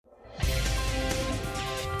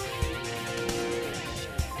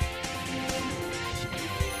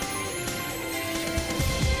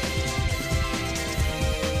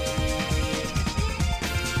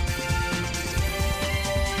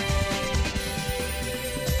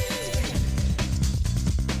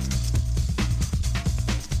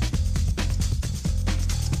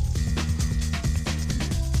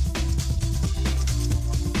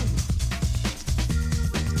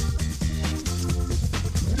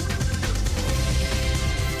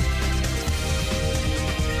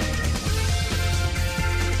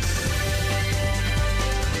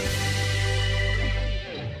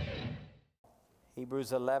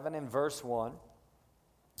Hebrews 11 and verse 1.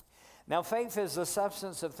 Now faith is the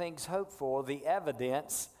substance of things hoped for, the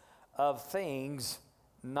evidence of things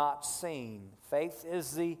not seen. Faith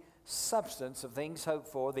is the substance of things hoped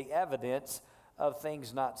for, the evidence of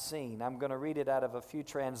things not seen. I'm going to read it out of a few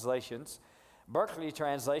translations. Berkeley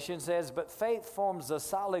translation says, but faith forms the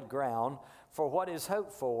solid ground for what is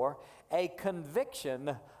hoped for, a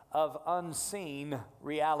conviction of unseen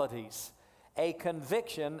realities. A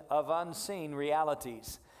conviction of unseen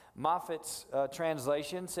realities. Moffat's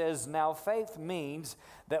translation says, now faith means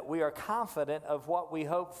that we are confident of what we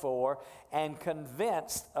hope for and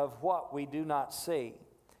convinced of what we do not see.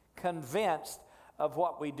 Convinced of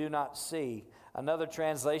what we do not see. Another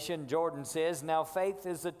translation, Jordan says, now faith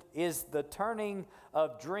is the turning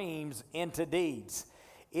of dreams into deeds.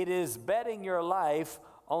 It is betting your life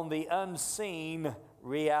on the unseen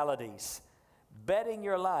realities. Betting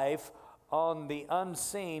your life on the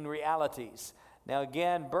unseen realities. Now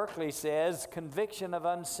again, Berkeley says, conviction of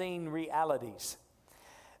unseen realities.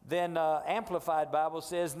 Then Amplified Bible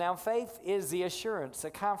says, now faith is the assurance,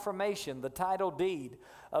 the confirmation, the title deed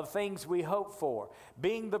of things we hope for,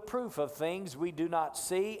 being the proof of things we do not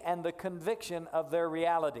see and the conviction of their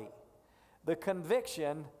reality. The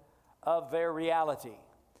conviction of their reality.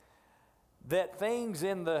 That things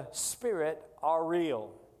in the Spirit are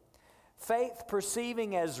real. Faith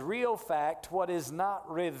perceiving as real fact what is not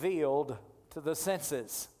revealed to the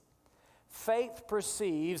senses. Faith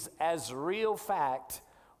perceives as real fact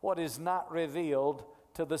what is not revealed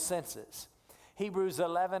to the senses. Hebrews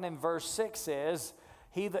 11 and verse 6 says,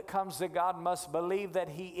 he that comes to God must believe that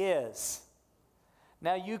he is.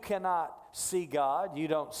 Now you cannot see God. You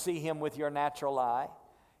don't see him with your natural eye.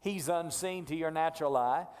 He's unseen to your natural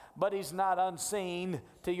eye, but he's not unseen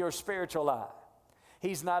to your spiritual eye.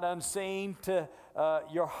 He's not unseen to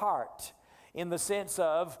your heart, in the sense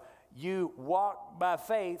of you walk by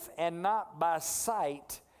faith and not by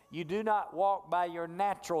sight. You do not walk by your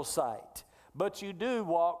natural sight, but you do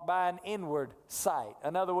walk by an inward sight.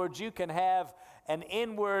 In other words, you can have an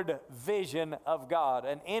inward vision of God,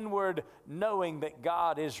 an inward knowing that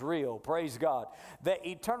God is real. Praise God. That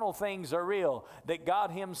eternal things are real, that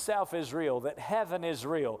God himself is real, that heaven is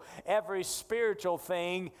real. Every spiritual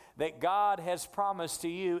thing that God has promised to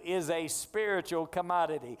you is a spiritual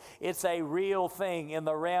commodity. It's a real thing in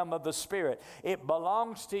the realm of the Spirit. It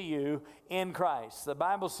belongs to you in Christ. The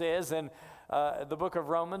Bible says in the book of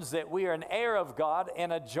Romans that we are an heir of God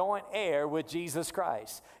and a joint heir with Jesus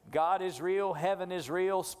Christ. God is real, heaven is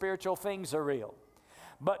real, spiritual things are real.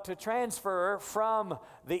 But to transfer from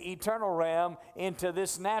the eternal realm into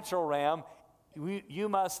this natural realm, you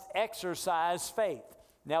must exercise faith.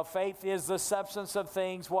 Now faith is the substance of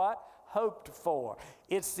things what? Hoped for.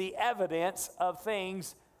 It's the evidence of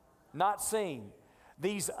things not seen.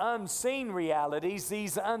 These unseen realities,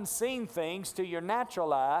 these unseen things to your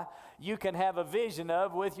natural eye, you can have a vision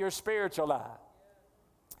of with your spiritual eye.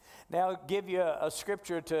 Now, I'll give you a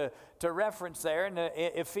scripture to reference there. In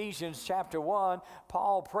Ephesians chapter 1,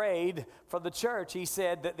 Paul prayed for the church. He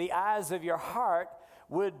said that the eyes of your heart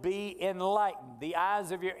would be enlightened. The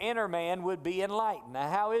eyes of your inner man would be enlightened. Now,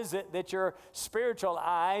 how is it that your spiritual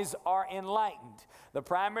eyes are enlightened? The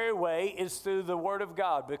primary way is through the Word of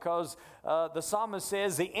God, because the psalmist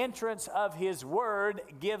says the entrance of His Word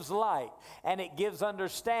gives light, and it gives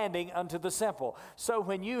understanding unto the simple. So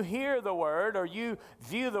when you hear the Word or you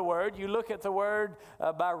view the Word, you look at the Word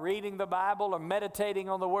by reading the Bible or meditating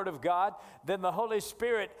on the Word of God, then the Holy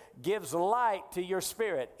Spirit gives light to your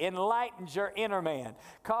spirit, enlightens your inner man,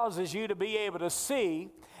 causes you to be able to see.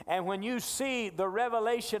 And when you see the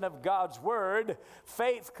revelation of God's Word,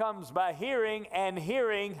 faith comes by hearing, and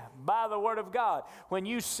hearing by the Word of God. When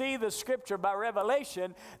you see the Scripture by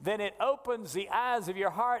revelation, then it opens the eyes of your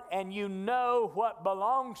heart, and you know what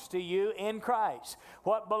belongs to you in Christ,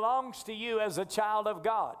 what belongs to you as a child of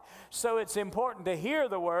God. So it's important to hear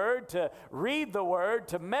the Word, to read the Word,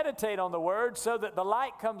 to meditate on the Word, so that the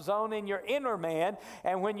light comes on in your inner man,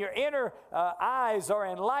 and when your inner eyes are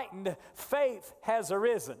enlightened, faith has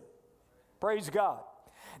arisen. Praise God.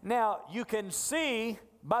 Now, you can see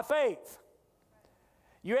by faith.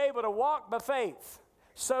 You're able to walk by faith.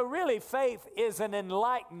 So really, faith is an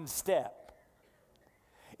enlightened step.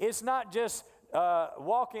 It's not just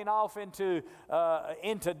walking off into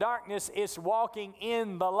darkness. It's walking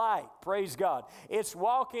in the light. Praise God. It's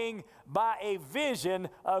walking by a vision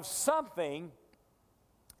of something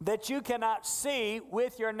that you cannot see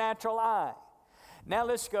with your natural eye. Now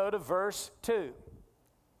let's go to verse 2.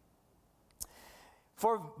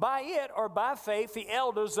 For by it, or by faith, the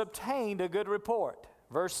elders obtained a good report.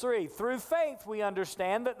 Verse 3, through faith we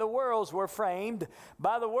understand that the worlds were framed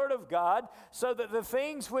by the word of God, so that the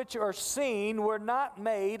things which are seen were not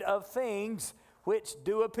made of things which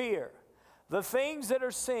do appear. The things that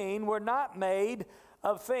are seen were not made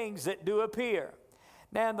of things that do appear.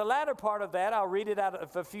 Now, in the latter part of that, I'll read it out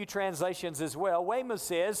of a few translations as well. Weymouth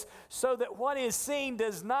says, so that what is seen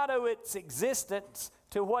does not owe its existence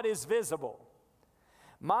to what is visible.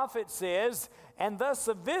 Moffat says, and thus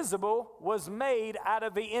the visible was made out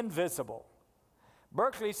of the invisible.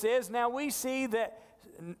 Berkeley says, now we see that,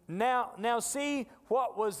 now see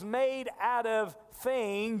what was made out of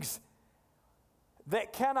things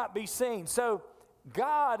that cannot be seen. So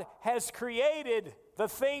God has created the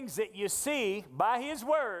things that you see by His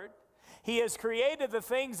Word. He has created the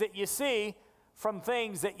things that you see from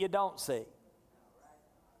things that you don't see.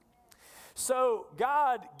 So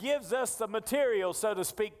God gives us the material, so to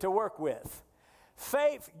speak, to work with.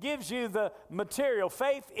 Faith gives you the material.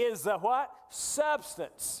 Faith is the what?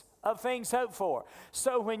 Substance of things hoped for.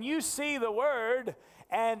 So when you see the Word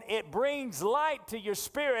and it brings light to your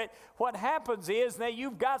spirit, what happens is now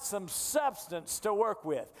you've got some substance to work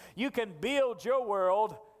with. You can build your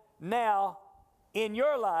world now in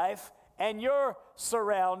your life and your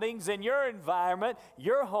surroundings and your environment,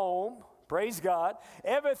 your home, praise God,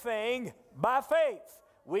 everything by faith.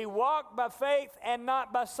 We walk by faith and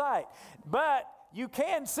not by sight. But you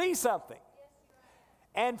can see something.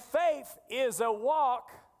 And faith is a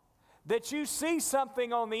walk that you see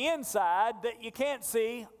something on the inside that you can't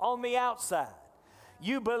see on the outside.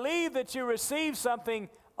 You believe that you receive something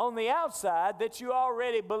on the outside that you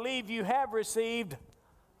already believe you have received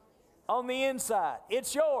on the inside.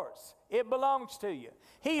 It's yours. It belongs to you.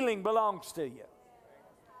 Healing belongs to you.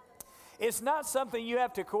 It's not something you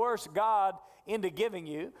have to coerce God into giving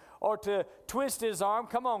you or to twist His arm.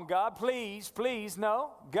 Come on, God, please, please.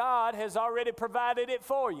 No, God has already provided it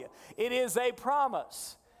for you. It is a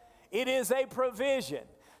promise. It is a provision.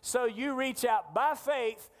 So you reach out by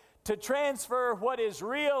faith to transfer what is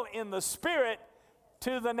real in the spirit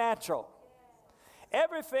to the natural.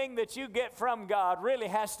 Everything that you get from God really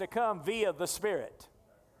has to come via the Spirit.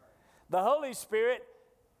 The Holy Spirit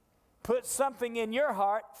puts something in your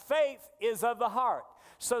heart. Faith is of the heart.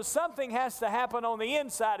 So something has to happen on the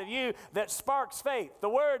inside of you that sparks faith. The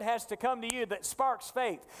Word has to come to you that sparks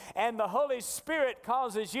faith. And the Holy Spirit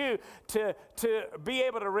causes you to be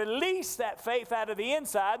able to release that faith out of the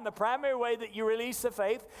inside. And the primary way that you release the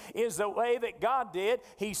faith is the way that God did.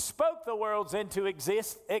 He spoke the worlds into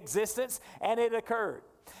existence, and it occurred.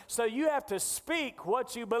 So you have to speak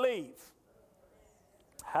what you believe.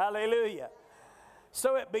 Hallelujah.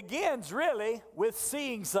 So it begins really with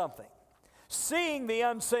seeing something. Seeing the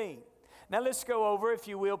unseen. Now let's go over, if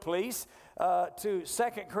you will, please, to 2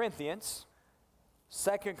 Corinthians.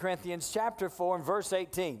 2 Corinthians chapter 4 and verse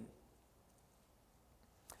 18. It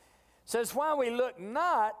says, while we look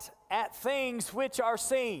not at things which are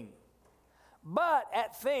seen, but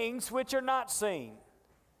at things which are not seen.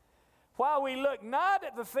 While we look not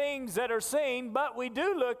at the things that are seen, but we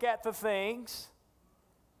do look at the things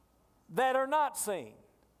that are not seen.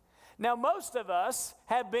 Now, most of us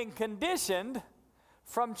have been conditioned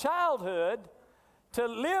from childhood to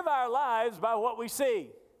live our lives by what we see.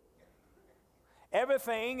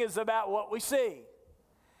 Everything is about what we see.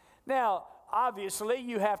 Now, obviously,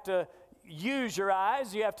 you have to use your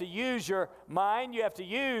eyes, you have to use your mind, you have to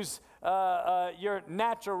use your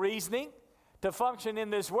natural reasoning to function in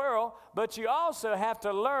this world, but you also have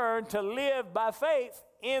to learn to live by faith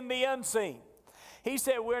in the unseen. He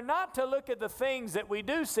said we're not to look at the things that we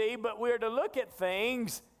do see, but we're to look at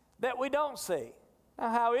things that we don't see.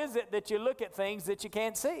 Now, how is it that you look at things that you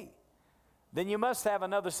can't see? Then you must have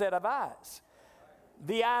another set of eyes.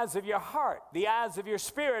 The eyes of your heart, the eyes of your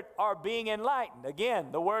spirit are being enlightened.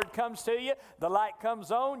 Again, the Word comes to you, the light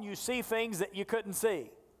comes on, you see things that you couldn't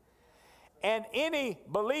see. And any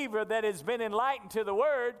believer that has been enlightened to the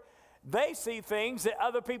Word, they see things that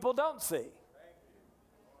other people don't see.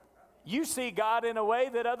 You see God in a way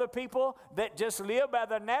that other people that just live by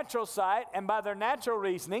their natural sight and by their natural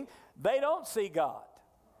reasoning, they don't see God.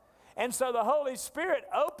 And so the Holy Spirit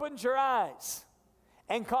opens your eyes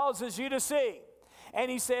and causes you to see. And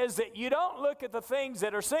He says that you don't look at the things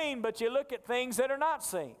that are seen, but you look at things that are not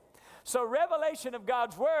seen. So revelation of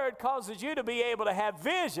God's Word causes you to be able to have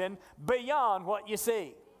vision beyond what you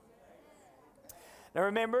see. Now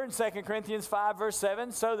remember in 2 Corinthians 5 verse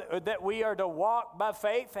 7, so that we are to walk by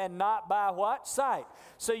faith and not by what? Sight.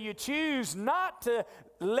 So you choose not to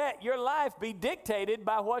let your life be dictated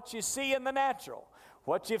by what you see in the natural,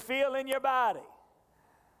 what you feel in your body,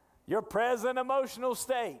 your present emotional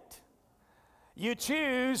state. You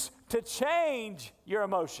choose to change your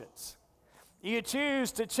emotions. You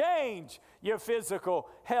choose to change your physical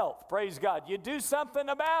health. Praise God. You do something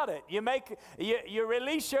about it. You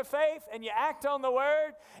release your faith and you act on the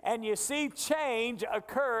word, and you see change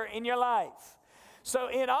occur in your life. So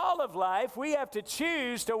in all of life, we have to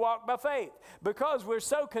choose to walk by faith, because we're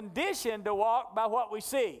so conditioned to walk by what we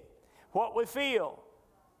see, what we feel,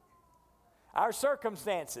 our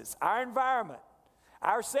circumstances, our environment,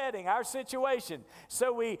 our setting, our situation.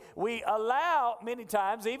 So we allow, many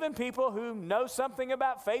times, even people who know something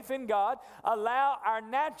about faith in God, allow our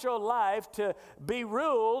natural life to be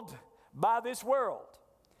ruled by this world,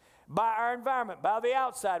 by our environment, by the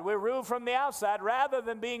outside. We're ruled from the outside rather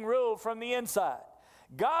than being ruled from the inside.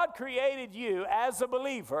 God created you as a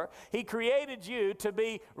believer. He created you to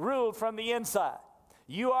be ruled from the inside.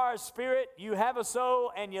 You are a spirit, you have a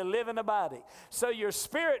soul, and you live in a body. So your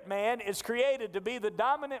spirit man is created to be the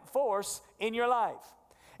dominant force in your life.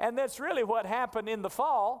 And that's really what happened in the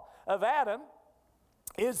fall of Adam,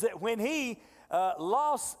 is that when he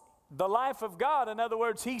lost the life of God, in other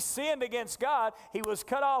words, he sinned against God, he was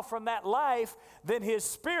cut off from that life, then his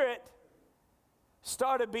spirit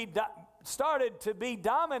started to be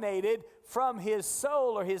dominated from his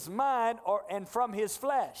soul or his mind and from his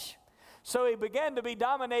flesh. So he began to be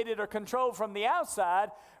dominated or controlled from the outside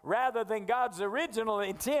rather than God's original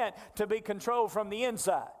intent to be controlled from the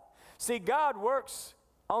inside. See, God works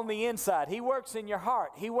on the inside. He works in your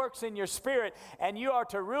heart. He works in your spirit, and you are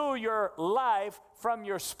to rule your life from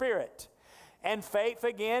your spirit. And faith,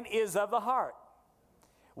 again, is of the heart.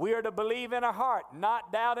 We are to believe in our heart,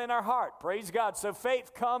 not doubt in our heart. Praise God. So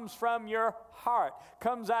faith comes from your heart,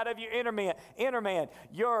 comes out of your inner man.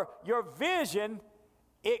 Your vision,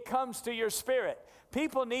 it comes to your spirit.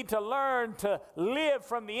 People need to learn to live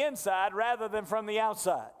from the inside rather than from the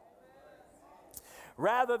outside.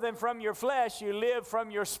 Rather than from your flesh, you live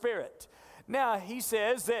from your spirit. Now, he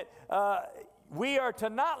says that we are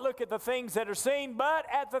to not look at the things that are seen, but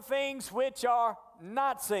at the things which are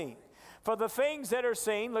not seen. For the things that are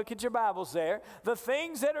seen, look at your Bibles there, the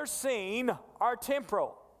things that are seen are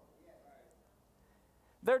temporal.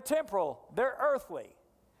 They're temporal, they're earthly,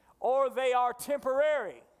 or they are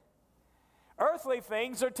temporary. Earthly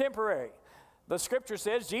things are temporary. The scripture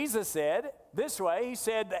says, Jesus said this way, he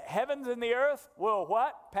said, the heavens and the earth will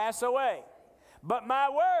what? Pass away. But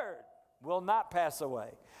my word will not pass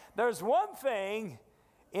away. There's one thing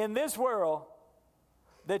in this world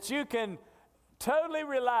that you can totally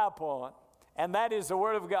rely upon, and that is the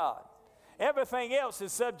Word of God. Everything else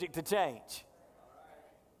is subject to change.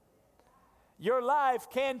 Your life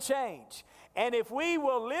can change. And if we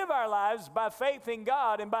will live our lives by faith in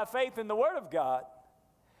God and by faith in the Word of God,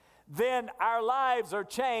 then our lives are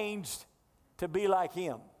changed to be like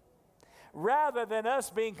Him. Rather than us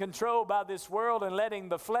being controlled by this world and letting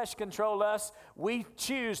the flesh control us, we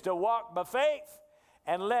choose to walk by faith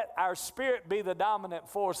and let our spirit be the dominant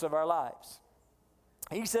force of our lives.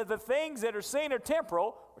 He said the things that are seen are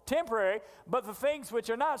temporal, or temporary, but the things which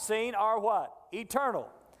are not seen are what? Eternal.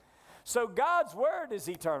 So God's word is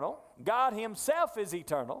eternal. God Himself is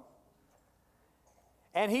eternal.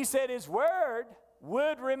 And He said His word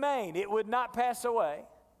would remain. It would not pass away.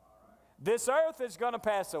 This earth is going to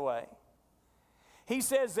pass away. He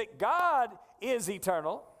says that God is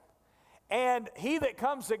eternal. And he that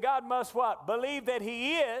comes to God must what? Believe that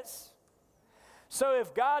He is. So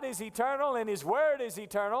if God is eternal and His word is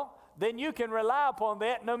eternal, then you can rely upon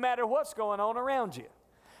that no matter what's going on around you.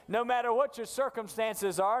 No matter what your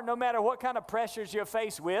circumstances are, no matter what kind of pressures you're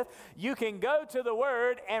faced with, you can go to the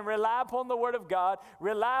Word and rely upon the Word of God,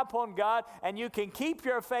 rely upon God, and you can keep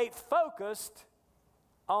your faith focused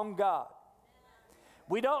on God.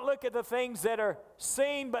 We don't look at the things that are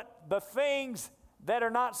seen, but the things that are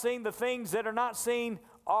not seen, the things that are not seen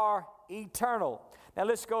are eternal. Now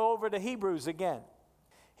let's go over to Hebrews again.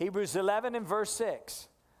 Hebrews 11 and verse 6.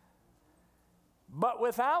 But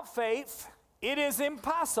without faith, it is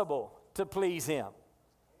impossible to please Him.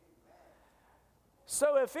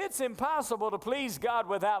 So if it's impossible to please God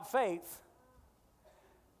without faith,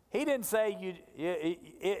 He didn't say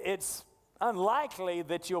it's unlikely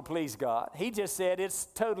that you'll please God. He just said it's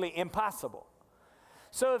totally impossible.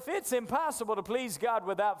 So if it's impossible to please God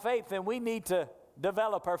without faith, then we need to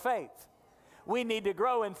develop our faith. We need to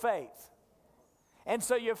grow in faith. And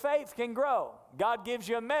so your faith can grow. God gives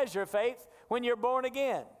you a measure of faith when you're born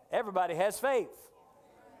again. Everybody has faith.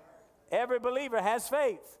 Every believer has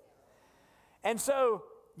faith. And so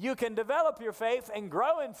you can develop your faith and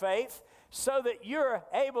grow in faith so that you're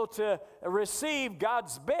able to receive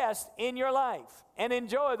God's best in your life and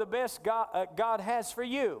enjoy the best God has for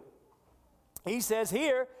you. He says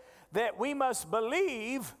here that we must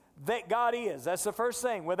believe that God is. That's the first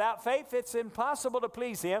thing. Without faith, it's impossible to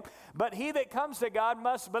please Him. But he that comes to God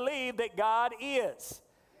must believe that God is.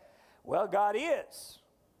 Well, God is.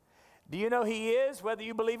 Do you know He is, whether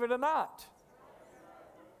you believe it or not?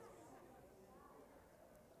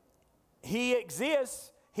 He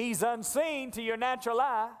exists. He's unseen to your natural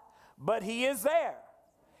eye, but He is there.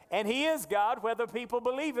 And He is God, whether people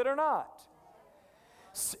believe it or not.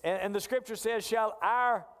 And the Scripture says, shall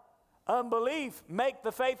our unbelief make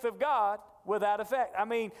the faith of God without effect? I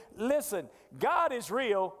mean, listen, God is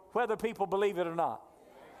real, whether people believe it or not.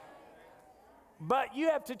 But you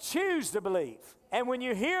have to choose to believe. And when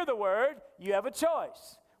you hear the word, you have a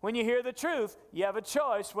choice. When you hear the truth, you have a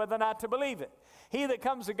choice whether or not to believe it. He that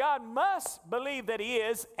comes to God must believe that He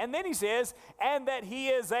is, and then He says, and that He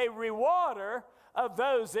is a rewarder of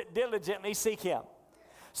those that diligently seek Him.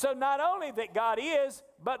 So not only that God is,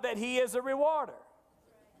 but that He is a rewarder.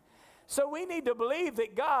 So we need to believe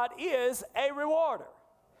that God is a rewarder.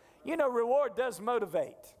 You know, reward does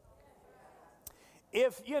motivate.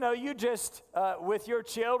 If, you just, with your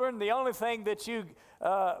children, the only thing that you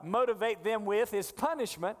motivate them with is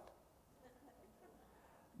punishment,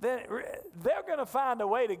 then they're going to find a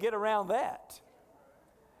way to get around that.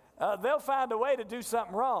 They'll find a way to do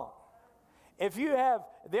something wrong. If you have,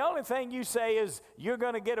 the only thing you say is you're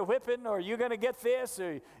going to get a whipping, or you're going to get this,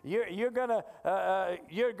 or you're going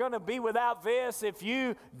to be without this if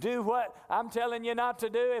you do what I'm telling you not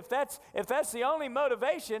to do. If that's the only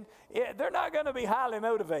motivation, they're not going to be highly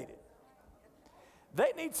motivated.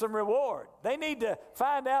 They need some reward. They need to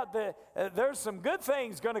find out that there's some good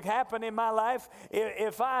things going to happen in my life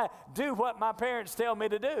if I do what my parents tell me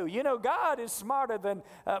to do. You know, God is smarter than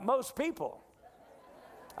most people.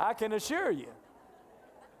 I can assure you.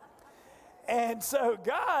 And so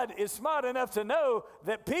God is smart enough to know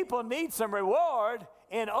that people need some reward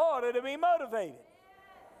in order to be motivated.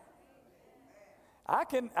 I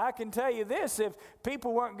can tell you this, if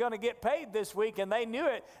people weren't going to get paid this week and they knew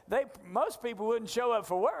it, most people wouldn't show up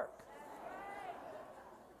for work.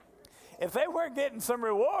 If they weren't getting some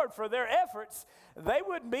reward for their efforts, they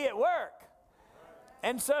wouldn't be at work.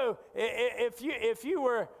 And so, if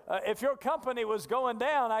your company was going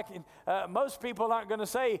down, most people aren't going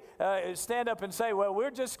to stand up and say, well, we're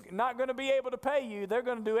just not going to be able to pay you. They're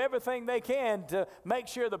going to do everything they can to make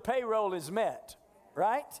sure the payroll is met,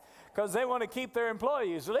 right? Because they want to keep their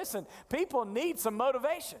employees. Listen, people need some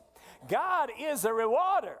motivation. God is a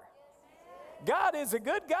rewarder. God is a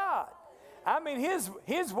good God. I mean,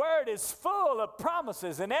 His word is full of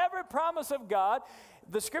promises, and every promise of God,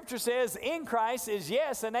 the Scripture says, in Christ is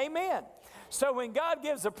yes and amen. So when God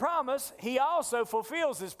gives a promise, He also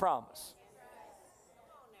fulfills His promise.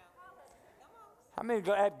 How many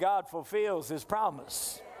glad God fulfills His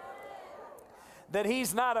promise? That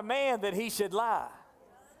He's not a man that He should lie.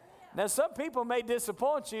 Now, some people may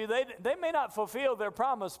disappoint you. They may not fulfill their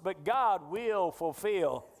promise, but God will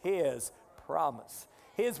fulfill His promise.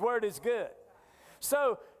 His word is good.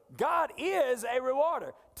 So God is a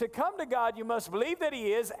rewarder. To come to God, you must believe that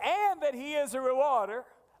He is, and that He is a rewarder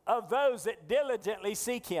of those that diligently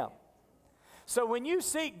seek Him. So when you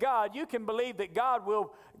seek God, you can believe that God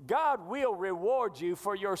will reward you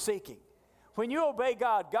for your seeking. When you obey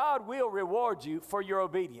God, God will reward you for your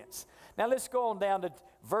obedience. Now let's go on down to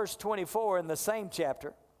verse 24 in the same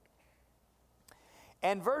chapter.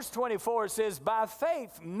 And verse 24 says, by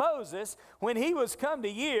faith Moses, when he was come to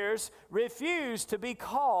years, refused to be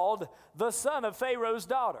called the son of Pharaoh's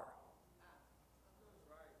daughter.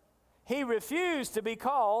 He refused to be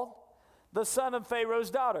called the son of Pharaoh's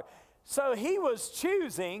daughter. So he was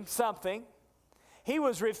choosing something. He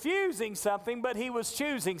was refusing something, but he was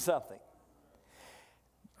choosing something.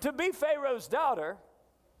 To be Pharaoh's daughter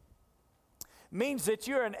means that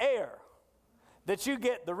you're an heir, that you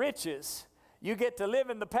get the riches, you get to live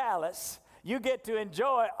in the palace, you get to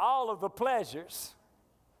enjoy all of the pleasures.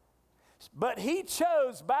 But he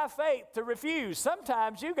chose by faith to refuse.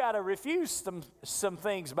 Sometimes you got to refuse some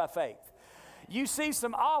things by faith. You see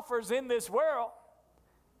some offers in this world,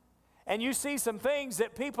 and you see some things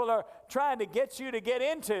that people are trying to get you to get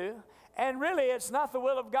into, and really it's not the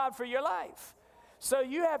will of God for your life. So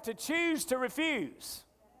you have to choose to refuse.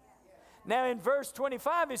 Now in verse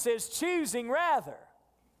 25 it says, choosing rather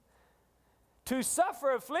to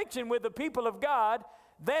suffer affliction with the people of God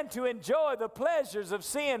than to enjoy the pleasures of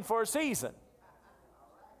sin for a season.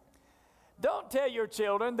 Don't tell your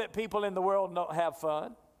children that people in the world don't have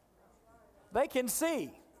fun. They can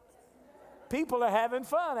see. People are having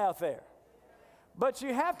fun out there. But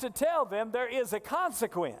you have to tell them there is a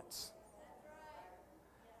consequence.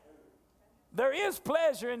 There is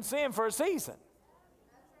pleasure in sin for a season.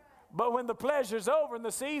 But when the pleasure's over and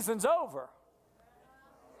the season's over.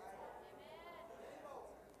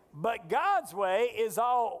 But God's way is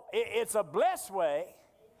it's a blessed way.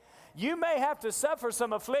 You may have to suffer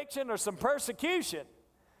some affliction or some persecution,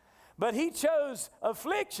 but He chose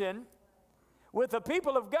affliction with the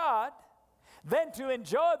people of God than to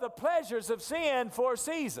enjoy the pleasures of sin for a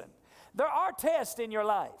season. There are tests in your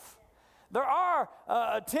life. There are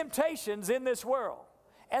temptations in this world,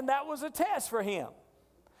 and that was a test for Him.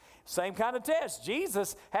 Same kind of test.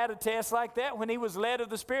 Jesus had a test like that when He was led of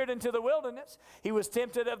the Spirit into the wilderness. He was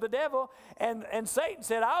tempted of the devil, and Satan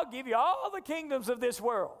said, I'll give you all the kingdoms of this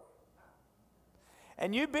world.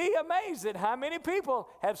 And you'd be amazed at how many people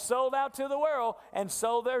have sold out to the world and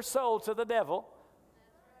sold their soul to the devil,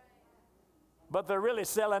 but they're really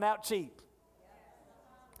selling out cheap.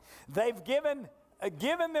 They've given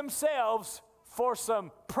themselves for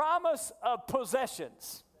some promise of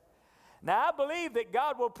possessions. Now, I believe that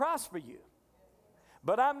God will prosper you,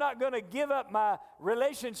 but I'm not going to give up my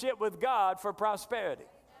relationship with God for prosperity.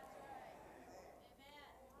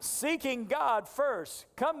 Seeking God first.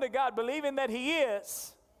 Come to God believing that He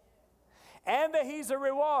is and that He's a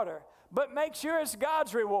rewarder, but make sure it's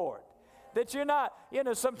God's reward. That you're not,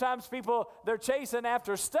 sometimes people, they're chasing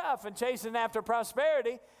after stuff and chasing after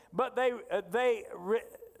prosperity, but they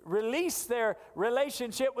release their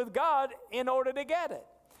relationship with God in order to get it.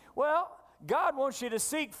 Well, God wants you to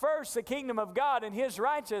seek first the kingdom of God and His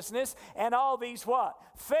righteousness, and all these what?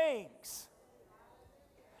 Things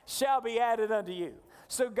shall be added unto you.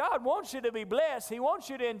 So God wants you to be blessed. He wants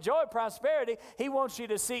you to enjoy prosperity. He wants you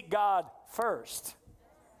to seek God first.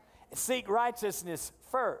 Seek righteousness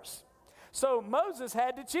first. So Moses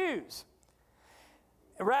had to choose.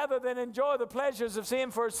 Rather than enjoy the pleasures of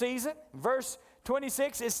sin for a season, verse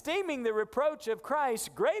 26, esteeming the reproach of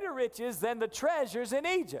Christ greater riches than the treasures in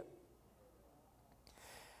Egypt.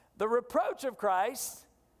 The reproach of Christ,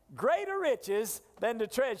 greater riches than the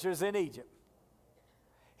treasures in Egypt.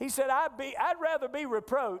 He said, I'd rather be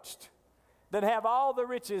reproached than have all the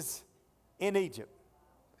riches in Egypt.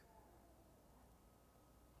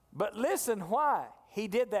 But listen why he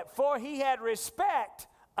did that. For he had respect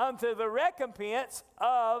unto the recompense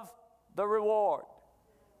of the reward.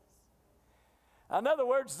 In other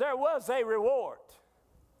words, there was a reward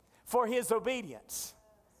for his obedience.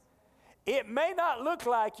 It may not look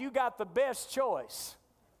like you got the best choice.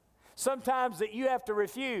 Sometimes that you have to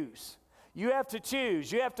refuse. You have to choose.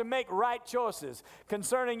 You have to make right choices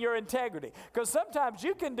concerning your integrity. Because sometimes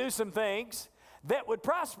you can do some things that would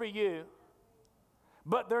prosper you,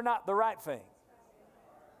 but they're not the right thing.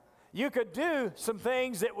 You could do some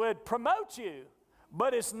things that would promote you,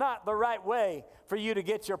 but it's not the right way for you to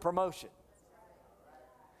get your promotion.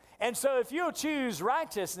 And so if you'll choose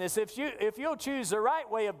righteousness, if you'll choose the right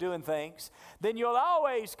way of doing things, then you'll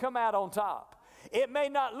always come out on top. It may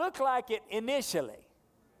not look like it initially,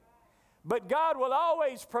 but God will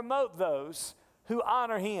always promote those who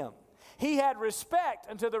honor Him. He had respect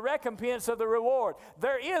unto the recompense of the reward.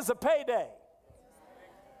 There is a payday.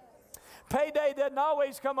 Payday doesn't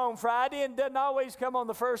always come on Friday and doesn't always come on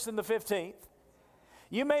the 1st and the 15th.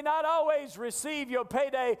 You may not always receive your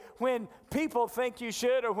payday when people think you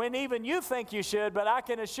should or when even you think you should, but I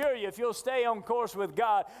can assure you, if you'll stay on course with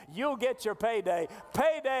God, you'll get your payday.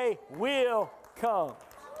 Payday will come.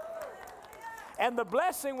 And the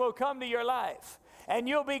blessing will come to your life. And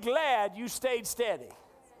you'll be glad you stayed steady.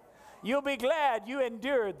 You'll be glad you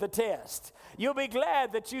endured the test. You'll be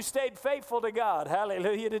glad that you stayed faithful to God.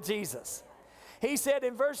 Hallelujah to Jesus. He said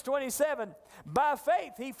in verse 27, by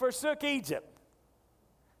faith he forsook Egypt.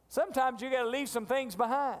 Sometimes you got to leave some things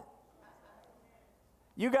behind.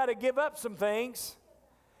 You got to give up some things.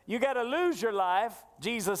 You got to lose your life,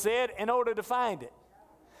 Jesus said, in order to find it.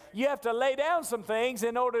 You have to lay down some things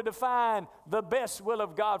in order to find the best will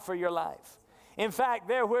of God for your life. In fact,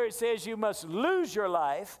 there where it says you must lose your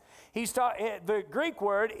life, the Greek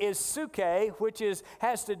word is psuche, which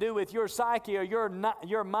has to do with your psyche or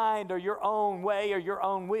your mind or your own way or your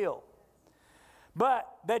own will. But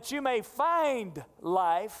that you may find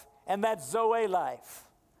life, and that's Zoe life,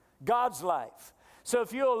 God's life. So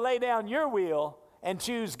if you'll lay down your will and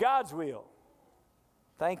choose God's will,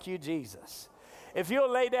 thank you, Jesus. If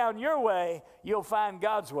you'll lay down your way, you'll find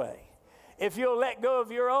God's way. If you'll let go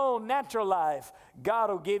of your own natural life, God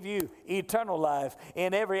will give you eternal life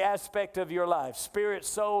in every aspect of your life. Spirit,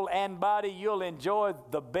 soul, and body, you'll enjoy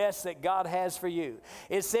the best that God has for you.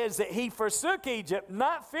 It says that he forsook Egypt,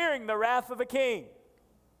 not fearing the wrath of the king.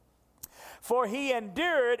 For he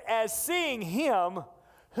endured as seeing him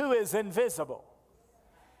who is invisible.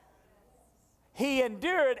 He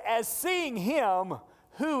endured as seeing him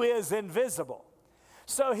who is invisible.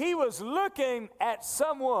 So he was looking at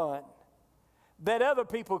someone that other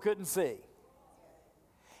people couldn't see.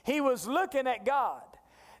 He was looking at God.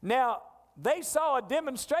 Now, they saw a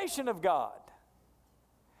demonstration of God.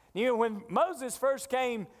 You know, when Moses first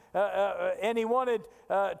came and he wanted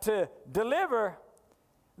to deliver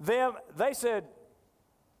them, they said,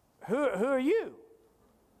 who are you?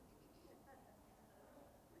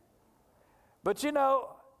 But you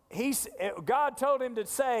know, God told him to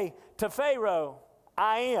say to Pharaoh,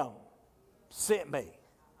 I am sent me.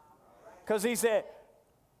 Because he said,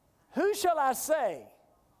 who shall I say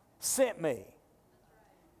sent me?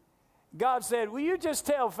 God said, will you just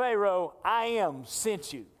tell Pharaoh, I am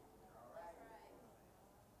sent you?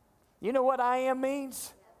 You know what I am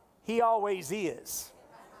means? He always is.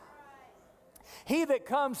 He that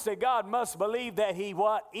comes to God must believe that he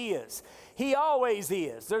what is. He always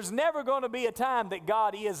is. There's never going to be a time that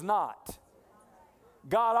God is not.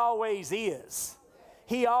 God always is.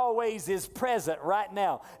 He always is present right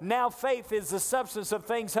now. Now faith is the substance of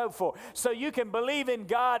things hoped for. So you can believe in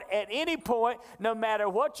God at any point, no matter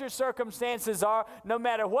what your circumstances are, no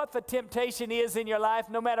matter what the temptation is in your life,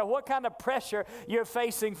 no matter what kind of pressure you're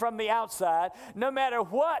facing from the outside, no matter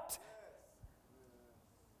what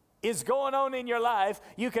is going on in your life,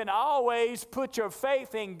 you can always put your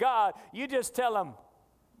faith in God. You just tell him,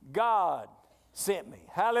 God sent me.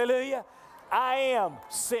 Hallelujah. I am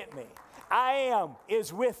sent me. I am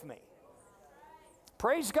is with me.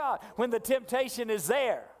 Praise God. When the temptation is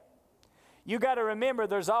there, you got to remember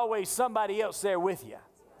there's always somebody else there with you.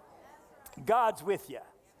 God's with you.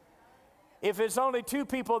 If there's only two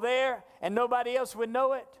people there and nobody else would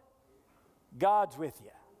know it, God's with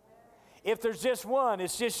you. If there's just one,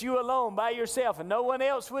 it's just you alone by yourself and no one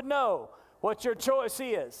else would know what your choice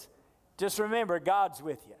is, just remember God's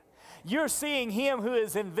with you. You're seeing him who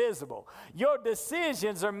is invisible. Your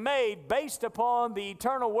decisions are made based upon the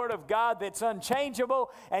eternal word of God that's unchangeable,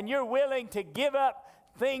 and you're willing to give up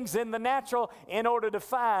things in the natural in order to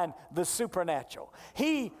find the supernatural.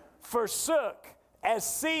 He forsook as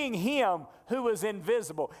seeing him who was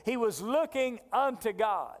invisible. He was looking unto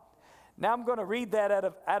God. Now I'm going to read that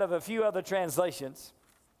out of a few other translations.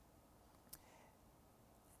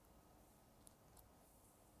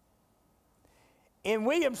 In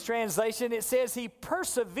Williams' translation, it says he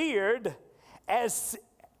persevered as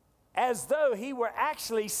though he were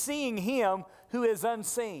actually seeing him who is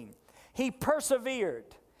unseen. He persevered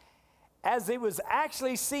as he was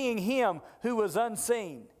actually seeing him who was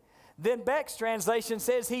unseen. Then Beck's translation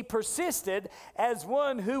says he persisted as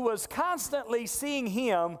one who was constantly seeing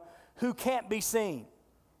him who can't be seen.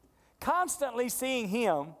 Constantly seeing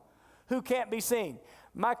him who can't be seen.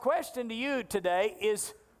 My question to you today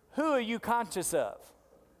is, who are you conscious of?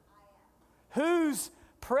 Whose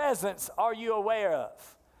presence are you aware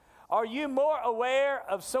of? Are you more aware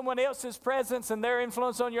of someone else's presence and their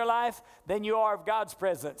influence on your life than you are of God's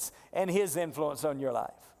presence and his influence on your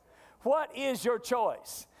life? What is your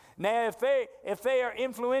choice? Now, if they are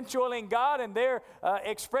influential in God and they're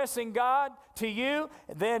expressing God to you,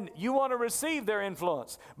 then you want to receive their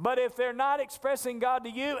influence. But if they're not expressing God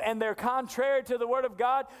to you and they're contrary to the Word of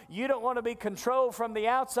God, you don't want to be controlled from the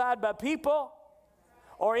outside by people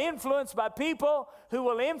or influenced by people who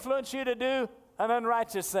will influence you to do an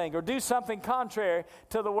unrighteous thing or do something contrary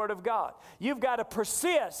to the Word of God. You've got to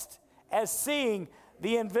persist as seeing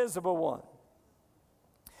the invisible one.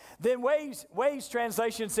 Then Way's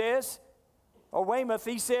translation says, or Weymouth,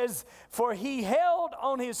 he says, for he held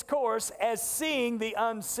on his course as seeing the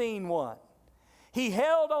unseen one. He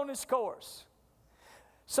held on his course.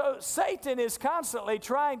 So Satan is constantly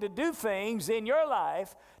trying to do things in your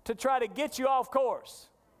life to try to get you off course.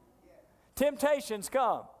 Temptations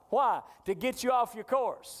come. Why? To get you off your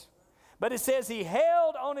course. But it says he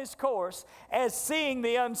held on his course as seeing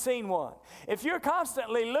the unseen one. If you're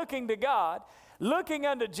constantly looking to God, looking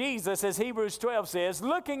unto Jesus, as Hebrews 12 says,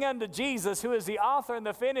 looking unto Jesus, who is the author and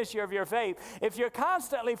the finisher of your faith, if you're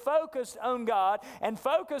constantly focused on God and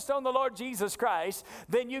focused on the Lord Jesus Christ,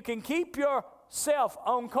 then you can keep yourself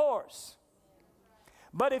on course.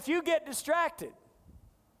 But if you get distracted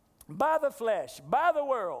by the flesh, by the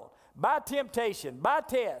world, by temptation, by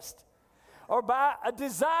test, or by a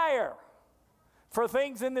desire for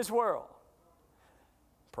things in this world,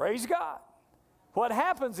 praise God, what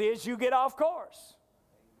happens is you get off course.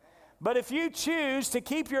 But if you choose to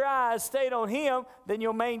keep your eyes stayed on him, then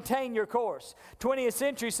you'll maintain your course. 20th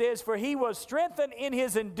century says, for he was strengthened in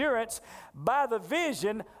his endurance by the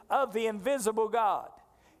vision of the invisible God.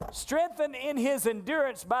 Strengthened in his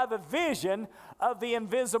endurance by the vision of the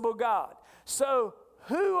invisible God. So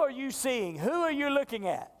who are you seeing? Who are you looking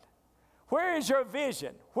at? Where is your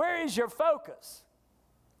vision? Where is your focus?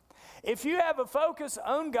 If you have a focus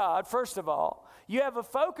on God, first of all, you have a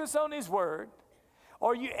focus on His Word,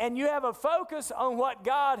 and you have a focus on what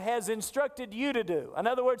God has instructed you to do. In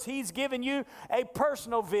other words, He's given you a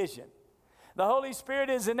personal vision. The Holy Spirit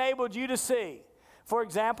has enabled you to see. For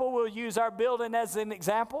example, we'll use our building as an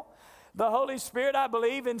example. The Holy Spirit, I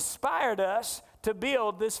believe, inspired us to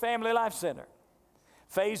build this Family Life Center.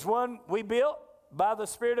 Phase 1 we built by the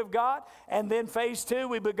Spirit of God, and then phase 2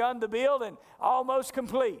 we begun to build and almost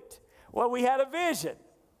complete. Well, we had a vision.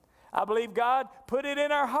 I believe God put it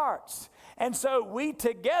in our hearts. And so we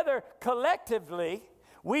together, collectively,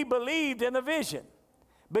 we believed in the vision.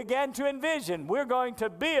 Began to envision, we're going to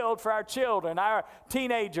build for our children, our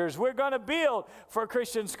teenagers. We're going to build for a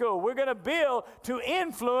Christian school. We're going to build to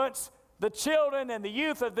influence the children and the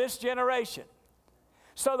youth of this generation.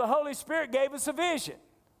 So the Holy Spirit gave us a vision.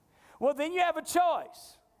 Well, then you have a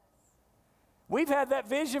choice. We've had that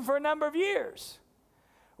vision for a number of years.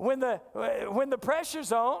 When the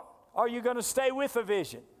pressure's on, are you going to stay with the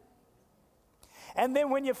vision? And then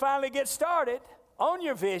when you finally get started on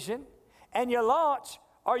your vision and you launch,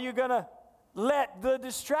 are you going to let the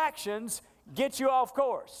distractions get you off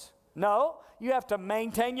course? No, you have to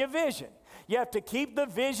maintain your vision. You have to keep the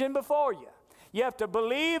vision before you. You have to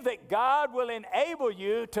believe that God will enable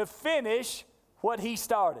you to finish what He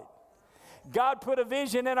started. God put a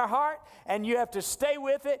vision in our heart, and you have to stay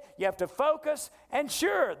with it. You have to focus, and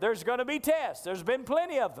sure, there's going to be tests. There's been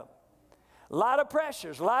plenty of them. A lot of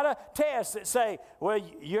pressures, a lot of tests that say, well,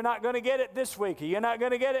 you're not going to get it this week, or you're not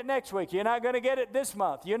going to get it next week, you're not going to get it this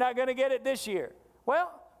month, you're not going to get it this year.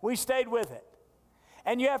 Well, we stayed with it.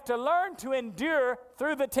 And you have to learn to endure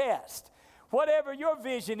through the test. Whatever your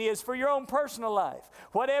vision is for your own personal life,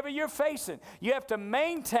 whatever you're facing, you have to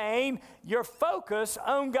maintain your focus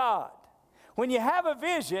on God. When you have a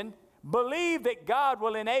vision, believe that God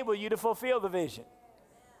will enable you to fulfill the vision.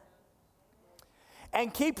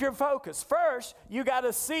 And keep your focus. First, you got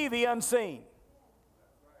to see the unseen.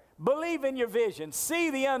 Believe in your vision. See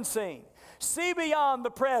the unseen. See beyond the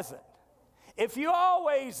present. If you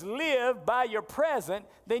always live by your present,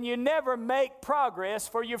 then you never make progress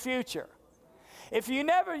for your future. If you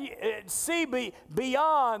never see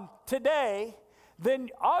beyond today, then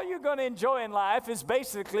all you're going to enjoy in life is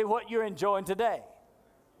basically what you're enjoying today.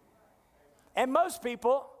 And most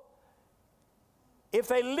people, if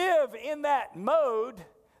they live in that mode,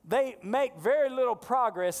 they make very little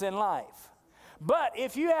progress in life. But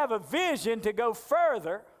if you have a vision to go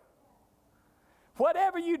further,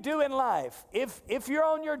 whatever you do in life, if you're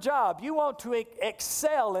on your job, you want to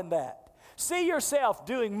excel in that. See yourself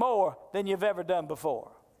doing more than you've ever done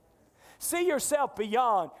before. See yourself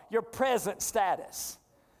beyond your present status.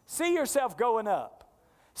 See yourself going up.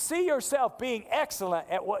 See yourself being excellent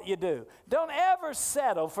at what you do. Don't ever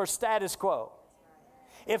settle for status quo.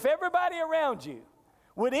 If everybody around you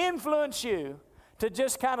would influence you to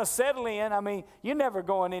just kind of settle in, I mean, you're never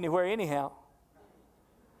going anywhere anyhow.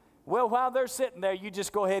 Well, while they're sitting there, you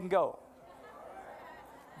just go ahead and go.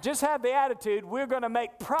 Just have the attitude, we're going to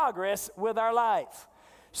make progress with our life.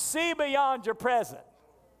 See beyond your present.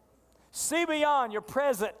 See beyond your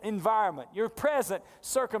present environment, your present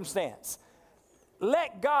circumstance.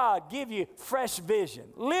 Let God give you fresh vision.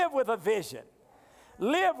 Live with a vision.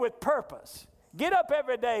 Live with purpose. Get up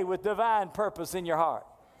every day with divine purpose in your heart.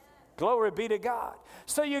 Glory be to God.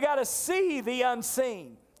 So you got to see the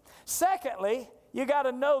unseen. Secondly, you got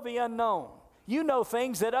to know the unknown. You know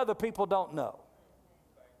things that other people don't know.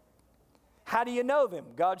 How do you know them?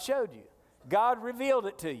 God showed you. God revealed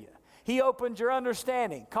it to you. He opened your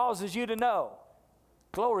understanding, causes you to know.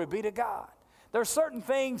 Glory be to God. There are certain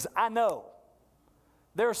things I know.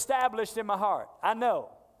 They're established in my heart. I know.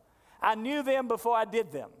 I knew them before I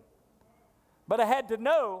did them. But I had to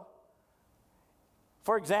know,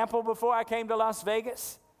 for example, before I came to Las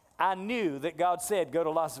Vegas, I knew that God said go to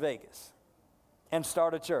Las Vegas and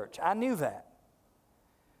start a church. I knew that.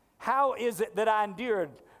 How is it that I endured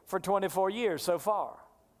for 24 years so far?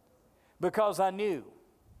 Because I knew.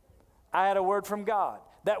 I had a word from God.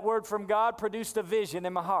 That word from God produced a vision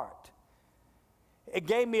in my heart. It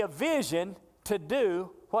gave me a vision to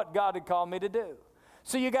do what God had called me to do.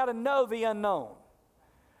 So you got to know the unknown.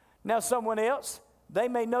 Now someone else, they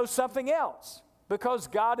may know something else because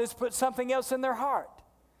God has put something else in their heart.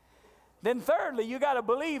 Then thirdly, you got to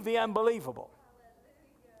believe the unbelievable.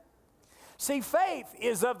 See, faith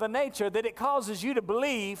is of the nature that it causes you to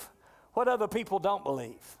believe what other people don't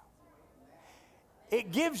believe.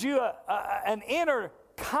 It gives you an inner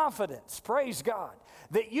confidence, praise God,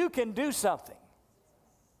 that you can do something.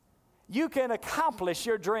 You can accomplish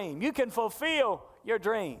your dream. You can fulfill your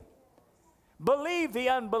dream. Believe the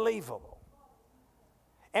unbelievable.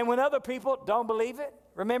 And when other people don't believe it,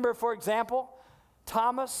 remember, for example,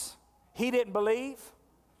 Thomas, he didn't believe.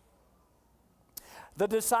 The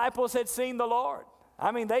disciples had seen the Lord.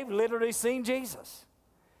 I mean, they've literally seen Jesus.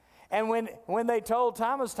 And when they told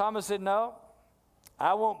Thomas, Thomas said, no,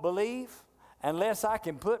 I won't believe unless I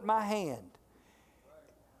can put my hand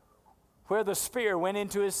where the spear went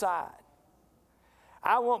into his side.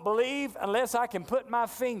 I won't believe unless I can put my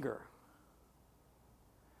finger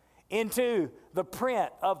into the print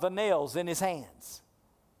of the nails in his hands.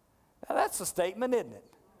 Now that's a statement, isn't it?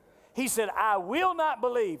 He said, I will not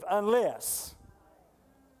believe unless.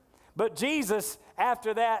 But Jesus,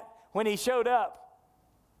 after that, when he showed up,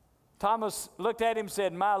 Thomas looked at him and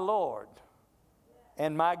said, my Lord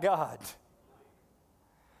and my God.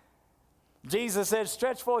 Jesus said,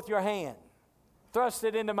 stretch forth your hand, thrust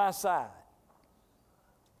it into my side.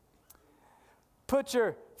 Put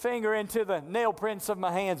your finger into the nail prints of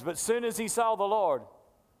my hands. But as soon as he saw the Lord,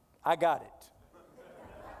 I got it.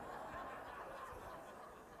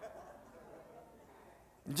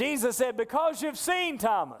 Jesus said, because you've seen,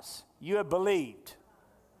 Thomas, you have believed.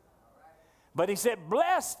 But he said,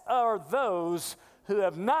 blessed are those who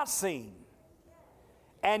have not seen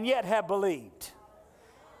and yet have believed.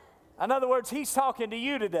 In other words, he's talking to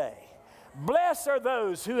you today. Blessed are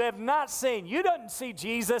those who have not seen. You didn't see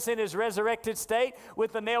Jesus in his resurrected state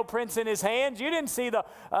with the nail prints in his hands. You didn't see the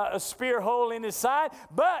spear hole in his side,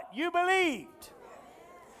 but you believed.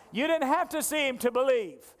 You didn't have to see him to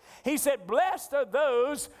believe. He said, blessed are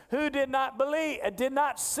those who did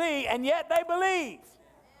not see, and yet they believe.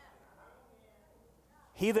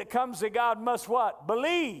 He that comes to God must what?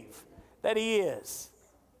 Believe that he is,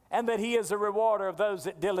 and that he is a rewarder of those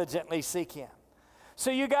that diligently seek him.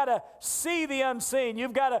 So you got to see the unseen.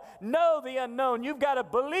 You've got to know the unknown. You've got to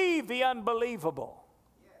believe the unbelievable.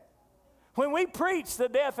 When we preach the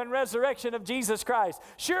death and resurrection of Jesus Christ,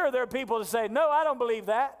 sure, there are people that say, no, I don't believe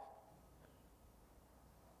that.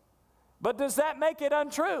 But does that make it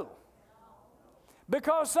untrue?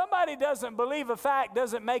 Because somebody doesn't believe a fact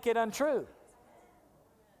doesn't make it untrue.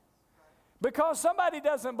 Because somebody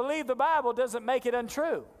doesn't believe the Bible doesn't make it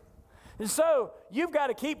untrue. And so you've got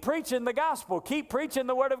to keep preaching the gospel, keep preaching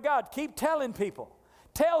the word of God, keep telling people.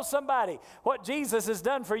 Tell somebody what Jesus has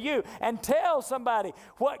done for you, and tell somebody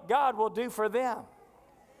what God will do for them.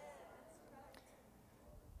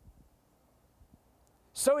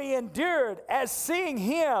 So he endured as seeing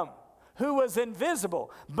him who was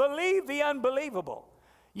invisible. Believe the unbelievable.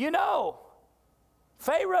 You know,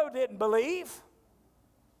 Pharaoh didn't believe.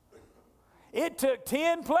 It took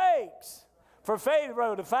 10 plagues for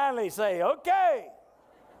Pharaoh to finally say, okay.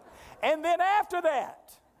 And then after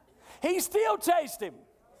that, he still chased him.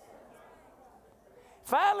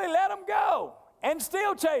 Finally let him go and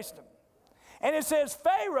still chased him. And it says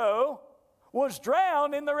Pharaoh was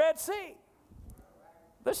drowned in the Red Sea.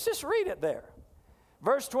 Let's just read it there.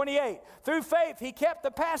 Verse 28, through faith he kept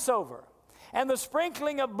the Passover and the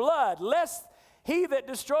sprinkling of blood, lest he that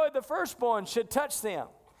destroyed the firstborn should touch them.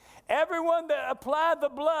 Everyone that applied the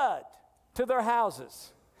blood to their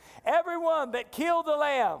houses, everyone that killed the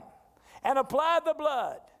lamb and applied the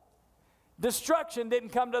blood, destruction didn't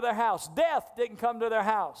come to their house. Death didn't come to their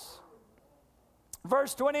house.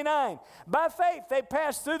 Verse 29, by faith they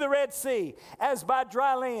passed through the Red Sea as by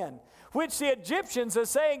dry land, which the Egyptians,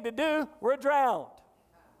 essaying to do, were drowned.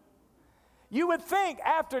 You would think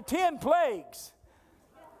after 10 plagues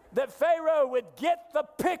that Pharaoh would get the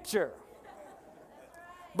picture.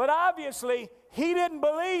 But obviously, he didn't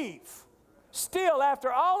believe. Still,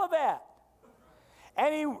 after all of that.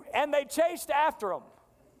 And they chased after him.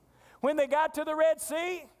 When they got to the Red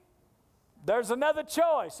Sea, there's another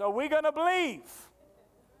choice. Are we going to believe?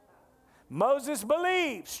 Moses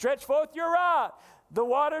believed. Stretch forth your rod. The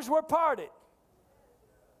waters were parted.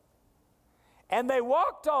 And they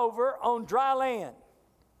walked over on dry land.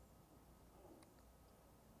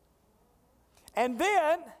 And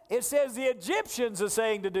then it says the Egyptians,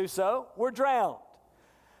 essaying to do so, were drowned.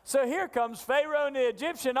 So here comes Pharaoh and the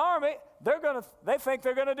Egyptian army. They think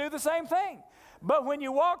they're going to do the same thing. But when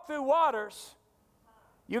you walk through waters,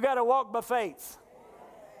 you got to walk by faith.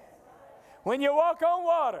 When you walk on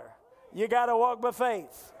water, you got to walk by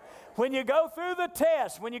faith. When you go through the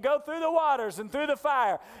test, when you go through the waters and through the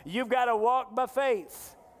fire, you've got to walk by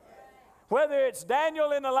faith. Whether it's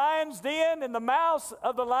Daniel in the lion's den and the mouths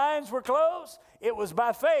of the lions were closed, it was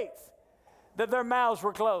by faith that their mouths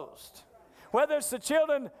were closed. Whether it's the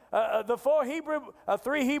children,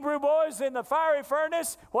 three Hebrew boys in the fiery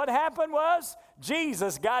furnace, what happened was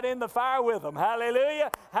Jesus got in the fire with them.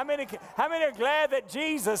 Hallelujah. How many are glad that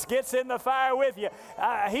Jesus gets in the fire with you?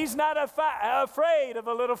 He's not afraid of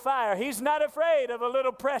a little fire. He's not afraid of a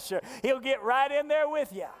little pressure. He'll get right in there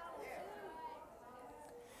with you.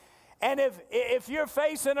 And if you're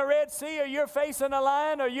facing a Red Sea, or you're facing a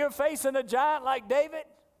lion, or you're facing a giant like David,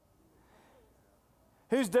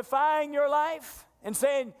 who's defying your life and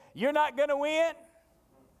saying, you're not going to win,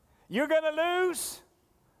 you're going to lose,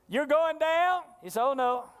 you're going down, you say, oh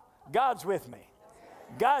no, God's with me.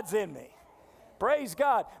 God's in me. Praise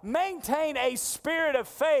God. Maintain a spirit of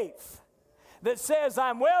faith that says,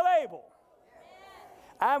 I'm well able.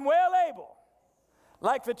 I'm well able.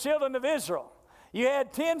 Like the children of Israel. You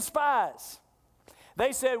had 10 spies.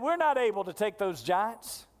 They said, we're not able to take those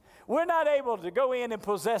giants. We're not able to go in and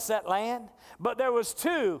possess that land. But there was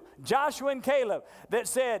 2, Joshua and Caleb, that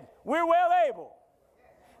said, we're well able.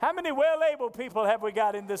 How many well-able people have we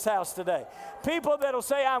got in this house today? People that'll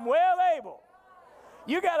say, I'm well able.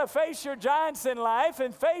 You got to face your giants in life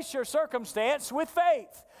and face your circumstance with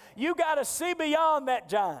faith. You got to see beyond that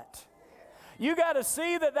giant. You got to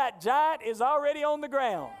see that giant is already on the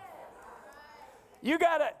ground. You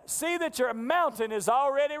got to see that your mountain is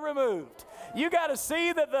already removed. You got to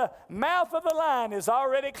see that the mouth of the lion is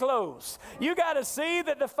already closed. You got to see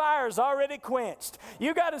that the fire is already quenched.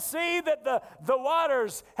 You got to see that the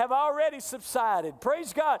waters have already subsided.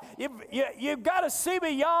 Praise God. You've got to see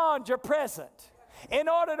beyond your present in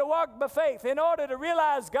order to walk by faith, in order to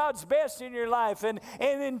realize God's best in your life and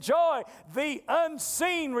enjoy the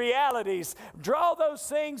unseen realities. Draw those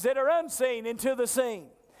things that are unseen into the seen.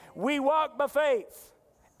 We walk by faith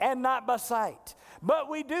and not by sight. But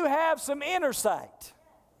we do have some inner sight,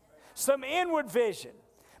 some inward vision,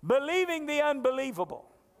 believing the unbelievable,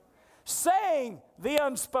 saying the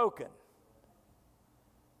unspoken.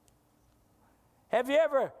 Have you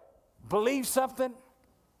ever believed something,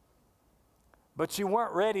 but you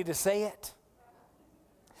weren't ready to say it?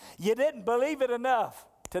 You didn't believe it enough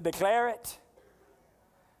to declare it.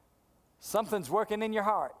 Something's working in your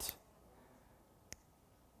heart.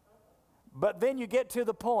 But then you get to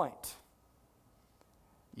the point.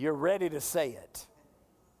 You're ready to say it.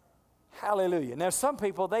 Hallelujah. Now, some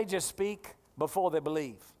people, they just speak before they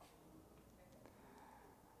believe.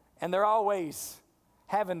 And they're always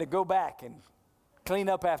having to go back and clean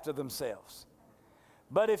up after themselves.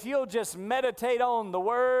 But if you'll just meditate on the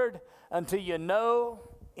word until you know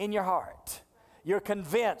in your heart, you're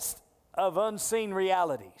convinced of unseen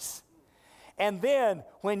realities. And then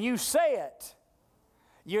when you say it,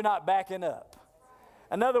 you're not backing up.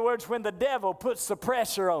 In other words, when the devil puts the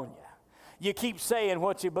pressure on you, you keep saying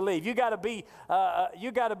what you believe. You got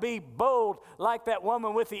to be bold like that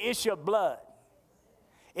woman with the issue of blood.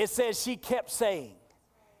 It says she kept saying,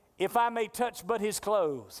 if I may touch but his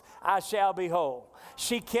clothes, I shall be whole.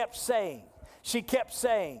 She kept saying. She kept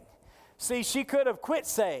saying. See, she could have quit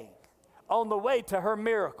saying on the way to her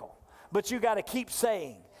miracle, but you got to keep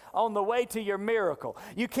saying on the way to your miracle.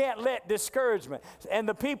 You can't let discouragement. And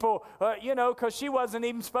the people, because she wasn't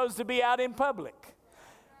even supposed to be out in public.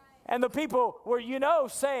 And the people were,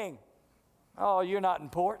 saying, oh, you're not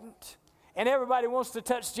important. And everybody wants to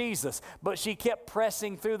touch Jesus. But she kept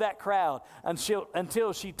pressing through that crowd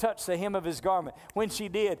until she touched the hem of his garment. When she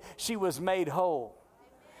did, she was made whole.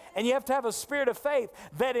 And you have to have a spirit of faith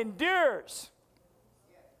that endures,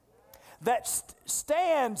 that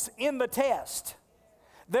stands in the test,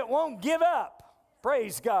 that won't give up.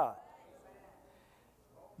 Praise God.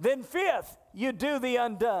 Then fifth, you do the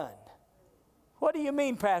undone. What do you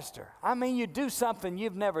mean, Pastor? I mean, you do something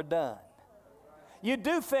you've never done. You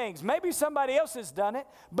do things, maybe somebody else has done it,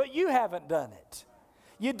 but you haven't done it.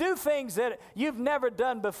 You do things that you've never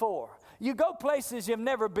done before. You go places you've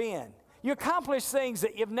never been. You accomplish things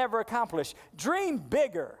that you've never accomplished. Dream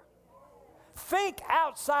bigger. Think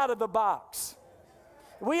outside of the box.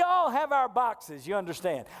 We all have our boxes, you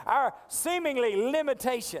understand, our seemingly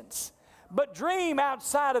limitations. But dream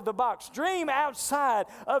outside of the box. Dream outside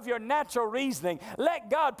of your natural reasoning.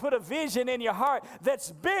 Let God put a vision in your heart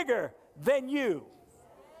that's bigger than you.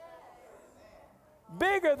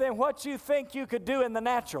 Bigger than what you think you could do in the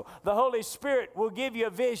natural. The Holy Spirit will give you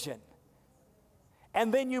a vision.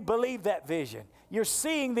 And then you believe that vision. You're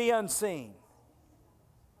seeing the unseen.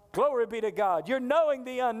 Glory be to God. You're knowing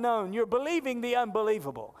the unknown. You're believing the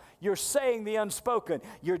unbelievable. You're saying the unspoken.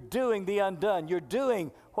 You're doing the undone. You're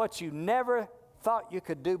doing what you never thought you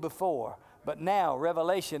could do before. But now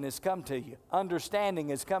revelation has come to you. Understanding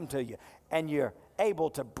has come to you. And you're able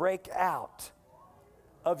to break out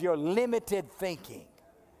of your limited thinking.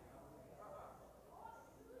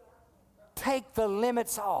 take the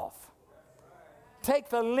limits off. Take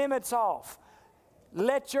the limits off.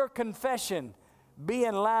 Let your confession be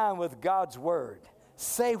in line with God's word.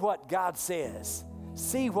 Say what God says.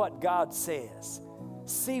 See what God says.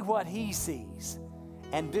 See what He sees.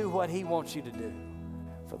 And do what He wants you to do.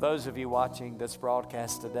 For those of you watching this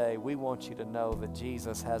broadcast today, we want you to know that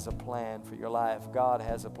Jesus has a plan for your life. God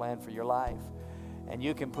has a plan for your life. And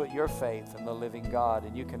you can put your faith in the living God,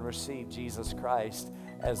 and you can receive Jesus Christ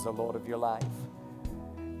as the Lord of your life.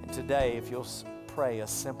 And today, if you'll pray a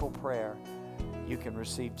simple prayer, you can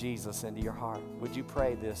receive Jesus into your heart. Would you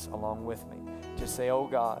pray this along with me? Just say, oh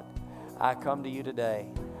God, I come to you today.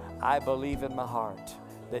 I believe in my heart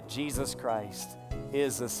that Jesus Christ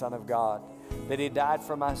is the Son of God, that He died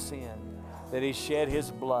for my sin, that He shed His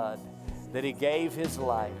blood, that He gave His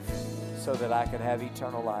life so that I could have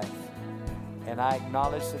eternal life. And I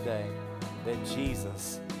acknowledge today that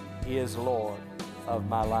Jesus is Lord of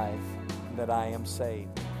my life, and that I am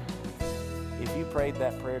saved. If you prayed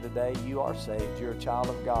that prayer today, you are saved. You're a child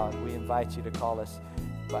of God. We invite you to call us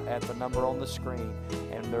at the number on the screen,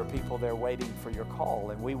 and there are people there waiting for your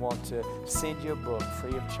call, and we want to send you a book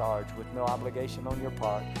free of charge with no obligation on your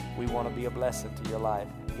part. We want to be a blessing to your life.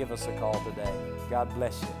 Give us a call today. God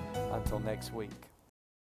bless you. Until next week.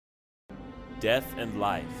 Death and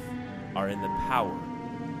life are in the power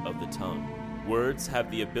of the tongue. Words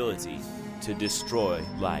have the ability to destroy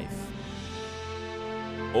life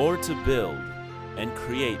or to build and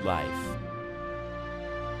create life.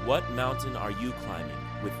 What mountain are you climbing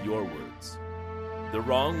with your words? The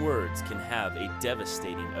wrong words can have a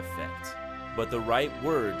devastating effect, but the right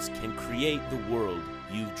words can create the world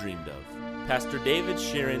you've dreamed of. Pastor David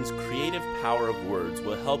Sheeran's creative power of words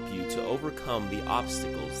will help you to overcome the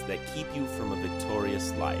obstacles that keep you from a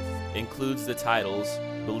victorious life. Includes the titles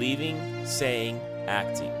Believing, Saying,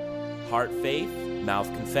 Acting, Heart Faith,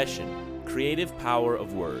 Mouth Confession, Creative Power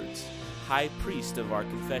of Words, High Priest of Our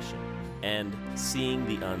Confession, and Seeing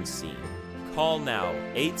the Unseen. Call now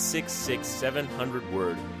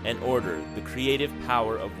 866-700-WORD and order the Creative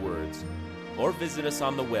Power of Words, or visit us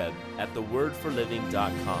on the web at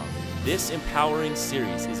thewordforliving.com. This empowering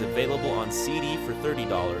series is available on CD for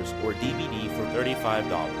 $30 or DVD for $35.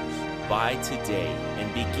 Buy today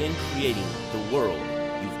and begin creating the world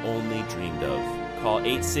you've only dreamed of. Call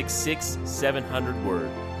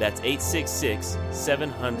 866-700-WORD. That's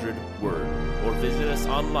 866-700-WORD. Or visit us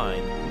online